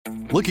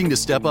Looking to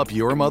step up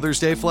your Mother's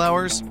Day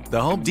flowers?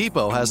 The Home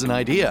Depot has an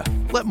idea.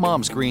 Let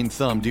Mom's green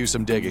thumb do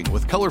some digging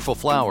with colorful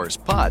flowers,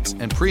 pots,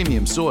 and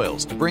premium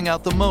soils to bring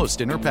out the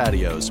most in her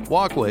patios,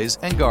 walkways,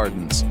 and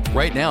gardens.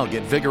 Right now,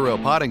 get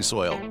Vigoro potting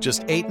soil,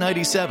 just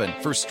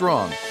 $8.97 for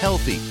strong,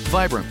 healthy,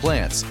 vibrant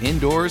plants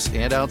indoors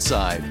and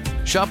outside.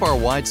 Shop our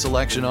wide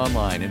selection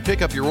online and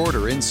pick up your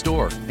order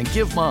in-store and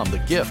give Mom the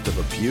gift of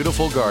a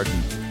beautiful garden.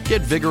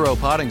 Get Vigoro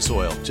potting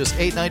soil, just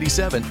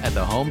 $8.97 at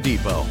the Home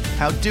Depot.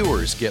 How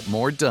doers get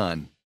more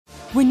done.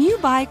 When you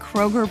buy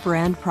Kroger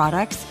brand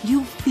products,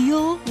 you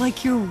feel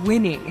like you're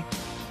winning.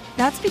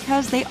 That's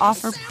because they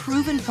offer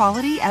proven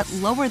quality at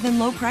lower than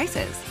low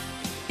prices.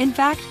 In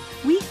fact,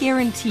 we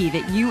guarantee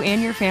that you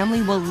and your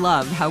family will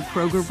love how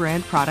Kroger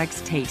brand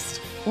products taste,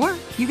 or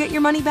you get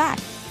your money back.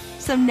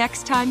 So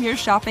next time you're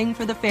shopping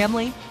for the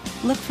family,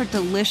 look for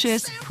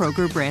delicious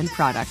Kroger brand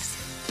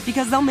products,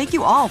 because they'll make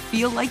you all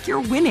feel like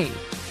you're winning.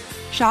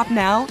 Shop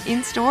now,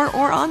 in-store,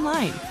 or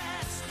online.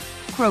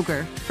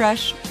 Kroger,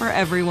 fresh for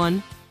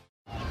everyone.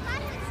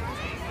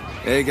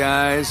 Hey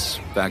guys,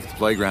 back at the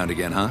playground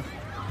again, huh?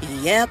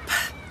 Yep.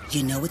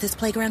 You know what this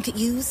playground could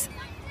use?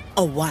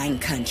 A wine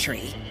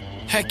country.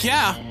 Heck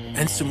yeah,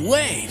 and some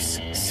waves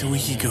so we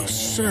could go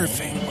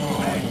surfing.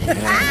 Oh,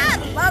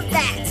 yeah. Love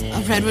that.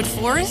 A redwood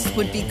forest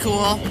would be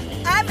cool.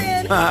 I'm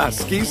in.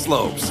 Ski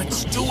slopes.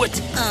 Let's do it.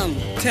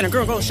 Can a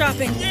girl go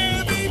shopping?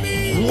 Yeah,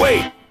 baby.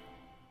 Wait!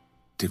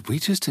 Did we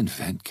just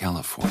invent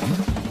California?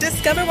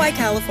 Discover why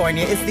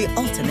California is the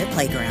ultimate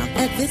playground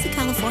at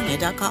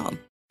visitcalifornia.com.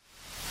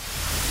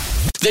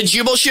 The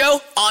Jubal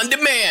Show on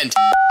demand.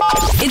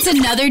 It's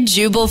another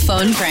Jubal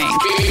phone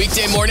prank.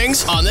 Weekday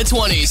mornings on the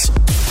 20s.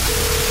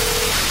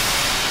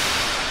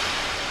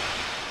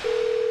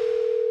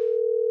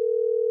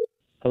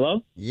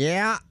 Hello?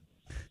 Yeah.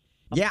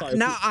 sorry.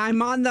 No,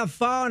 I'm on the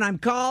phone. I'm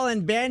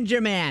calling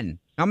Benjamin.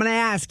 I'm going to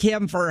ask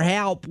him for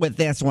help with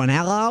this one.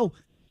 Hello?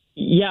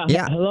 Yeah.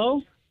 Yeah.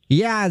 Hello?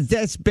 Yeah, is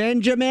this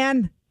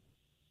Benjamin?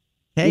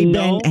 Hey,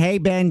 No. Hey,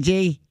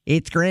 Benji.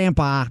 It's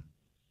Grandpa.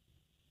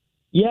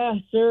 Yeah,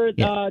 sir.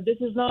 Yeah. This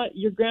is not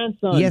your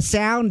grandson. You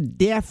sound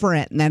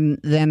different than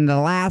the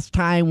last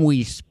time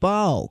we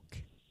spoke.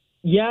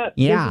 Yeah,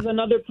 Yeah. This is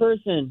another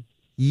person.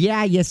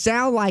 Yeah, you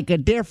sound like a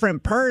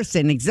different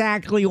person.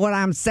 Exactly what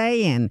I'm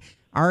saying.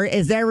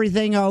 Is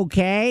everything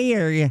okay?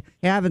 Are you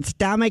having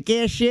stomach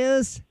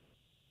issues?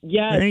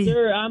 Yeah,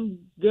 sir, I'm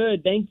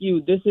good. Thank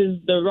you. This is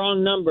the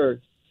wrong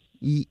number.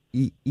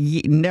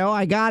 No,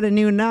 I got a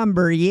new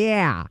number,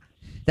 yeah.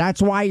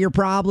 That's why you're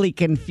probably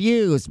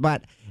confused,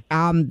 but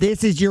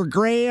this is your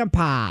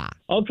grandpa.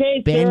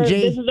 Okay, Benji. sir,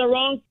 this is the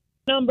wrong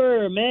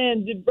number,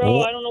 man.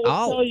 Bro, I don't know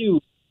what to tell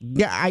you.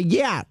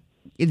 Yeah.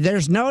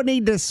 There's no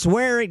need to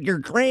swear at your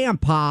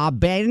grandpa,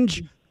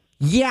 Benj.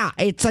 Yeah,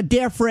 it's a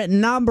different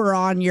number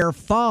on your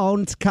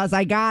phone because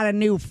I got a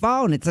new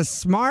phone. It's a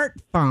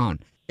smartphone.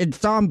 And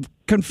so I'm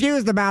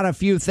confused about a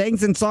few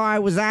things, and so I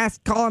was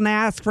calling to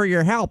ask for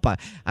your help.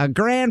 A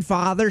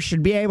grandfather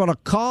should be able to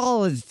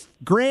call his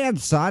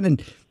grandson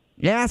and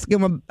ask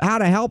him how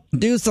to help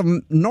do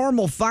some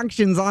normal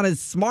functions on his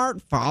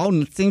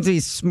smartphone. It seems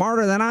he's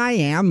smarter than I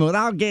am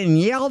without getting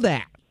yelled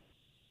at.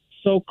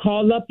 So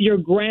call up your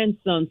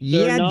grandson,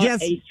 sir, not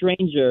a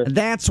stranger.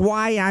 That's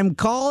why I'm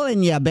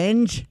calling you,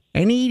 Benj.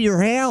 I need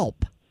your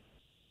help.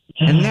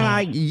 And then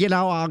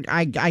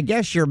I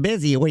guess you're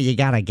busy. What, you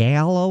got a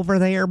gal over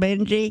there,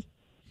 Benji?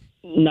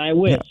 I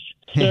wish,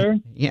 sir.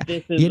 Yeah.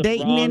 This is You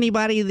dating wrong.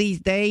 anybody these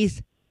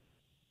days?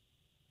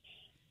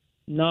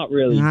 Not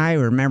really. I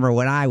remember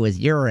when I was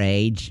your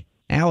age.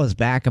 That was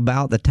back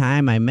about the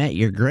time I met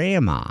your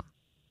grandma.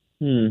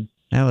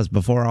 That was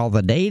before all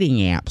the dating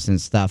apps and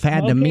stuff.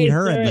 Had to meet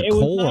her at the it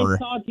core. was nice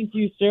talking to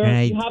you, sir. And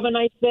I You have a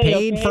nice day.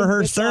 paid okay? for her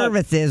Good luck.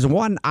 services.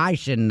 I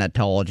shouldn't have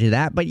told you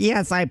that, but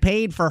yes, I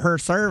paid for her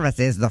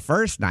services the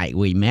first night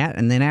we met,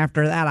 and then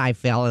after that, I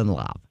fell in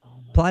love.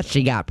 Plus,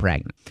 she got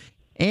pregnant.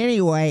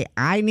 Anyway,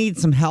 I need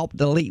some help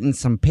deleting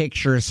some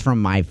pictures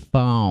from my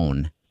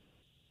phone.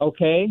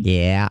 Okay.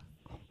 Yeah,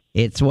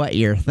 it's what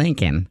you're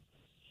thinking.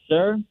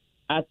 Sir,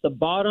 at the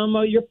bottom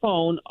of your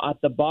phone, at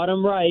the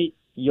bottom right,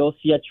 you'll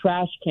see a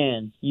trash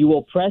can. You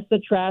will press the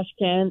trash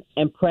can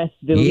and press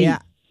delete. Yeah.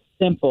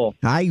 Simple.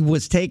 I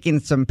was taking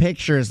some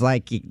pictures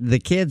like the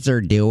kids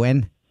are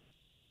doing.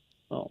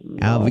 Oh,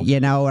 no.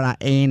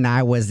 And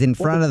I was in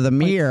front of the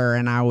mirror,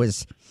 and I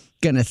was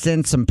going to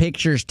send some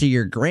pictures to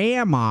your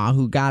grandma,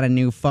 who got a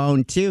new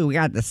phone, too. We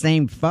got the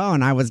same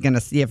phone. I was going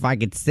to see if I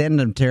could send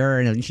them to her,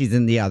 and she's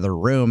in the other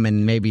room,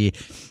 and maybe,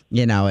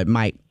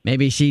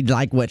 maybe she'd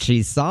like what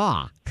she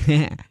saw.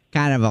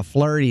 Kind of a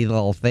flirty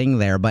little thing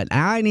there, but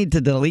I need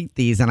to delete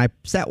these, and I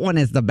set one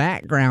as the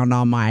background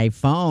on my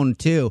phone,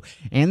 too,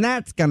 and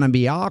that's going to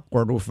be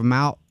awkward if I'm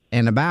out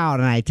and about,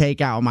 and I take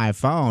out my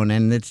phone,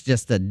 and it's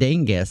just a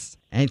dingus.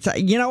 And so,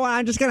 you know what?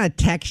 I'm just going to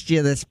text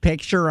you this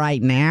picture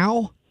right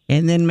now,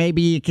 and then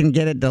maybe you can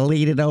get it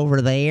deleted over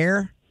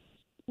there.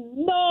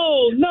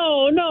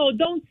 No,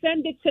 don't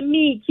send it to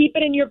me. Keep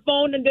it in your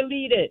phone and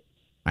delete it.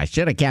 I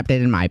should have kept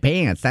it in my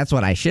pants. That's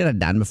what I should have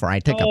done before I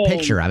took a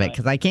picture of it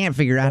because I can't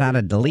figure out how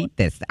to delete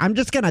this. I'm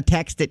just going to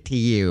text it to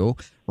you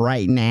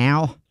right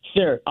now.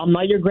 Sir, I'm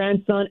not your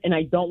grandson, and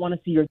I don't want to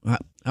see your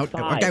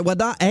Okay, well,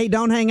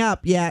 don't hang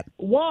up yet.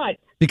 What?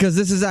 Because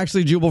this is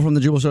actually Jubal from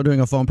the Jubal Show doing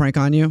a phone prank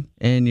on you,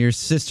 and your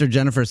sister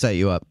Jennifer set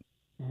you up.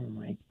 Oh,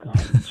 my God.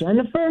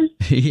 Jennifer?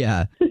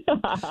 Yeah.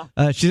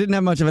 She didn't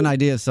have much of an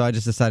idea, so I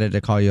just decided to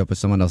call you up with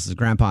someone else's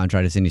grandpa and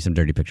try to send you some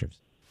dirty pictures.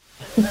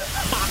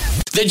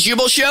 The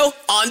Jubal Show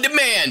on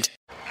demand.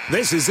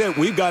 This is it.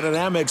 We've got an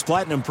Amex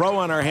Platinum Pro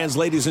on our hands,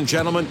 ladies and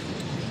gentlemen.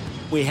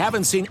 We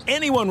haven't seen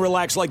anyone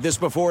relax like this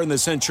before in the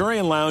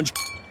Centurion Lounge.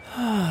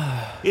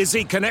 Is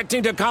he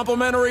connecting to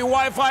complimentary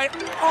Wi-Fi?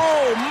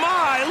 Oh,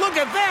 my. Look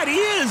at that. He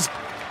is.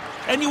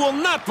 And you will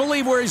not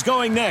believe where he's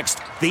going next.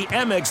 The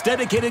Amex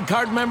dedicated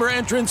card member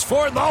entrance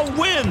for the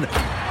win.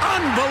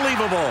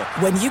 Unbelievable.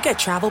 When you get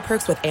travel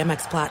perks with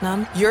Amex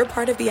Platinum, you're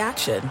part of the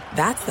action.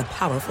 That's the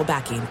powerful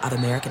backing of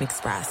American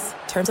Express.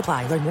 Terms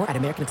apply. Learn more at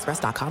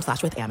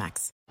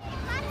americanexpress.com/withAmex.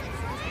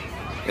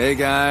 Hey,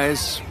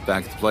 guys.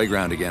 Back at the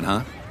playground again,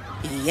 huh?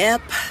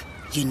 Yep.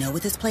 You know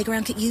what this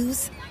playground could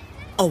use?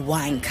 A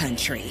wine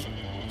country.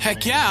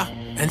 Heck yeah.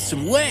 And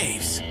some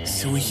waves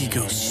so we could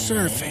go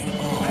surfing.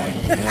 Oh,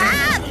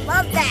 Ah,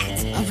 love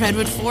that. A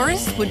redwood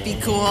forest would be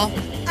cool.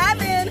 I'm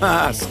in.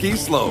 Ah, ski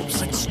slopes.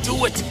 let's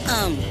do it.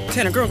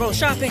 Can a girl go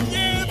shopping?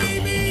 Yeah,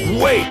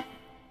 baby. Wait!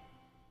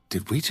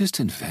 Did we just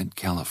invent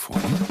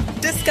California?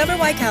 Discover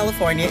why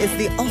California is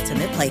the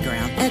ultimate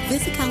playground at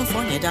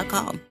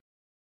visitcalifornia.com.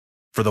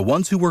 For the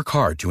ones who work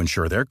hard to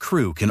ensure their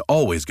crew can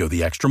always go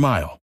the extra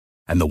mile,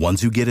 and the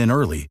ones who get in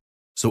early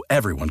so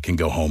everyone can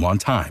go home on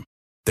time,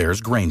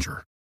 there's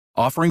Grainger,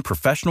 offering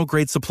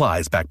professional-grade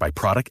supplies backed by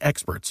product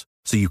experts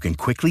so you can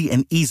quickly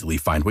and easily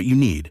find what you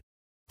need.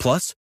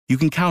 Plus, you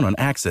can count on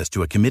access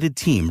to a committed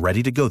team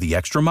ready to go the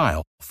extra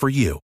mile for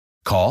you.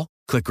 Call,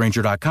 click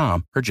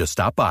Grainger.com, or just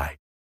stop by.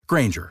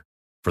 Grainger,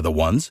 for the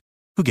ones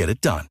who get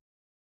it done.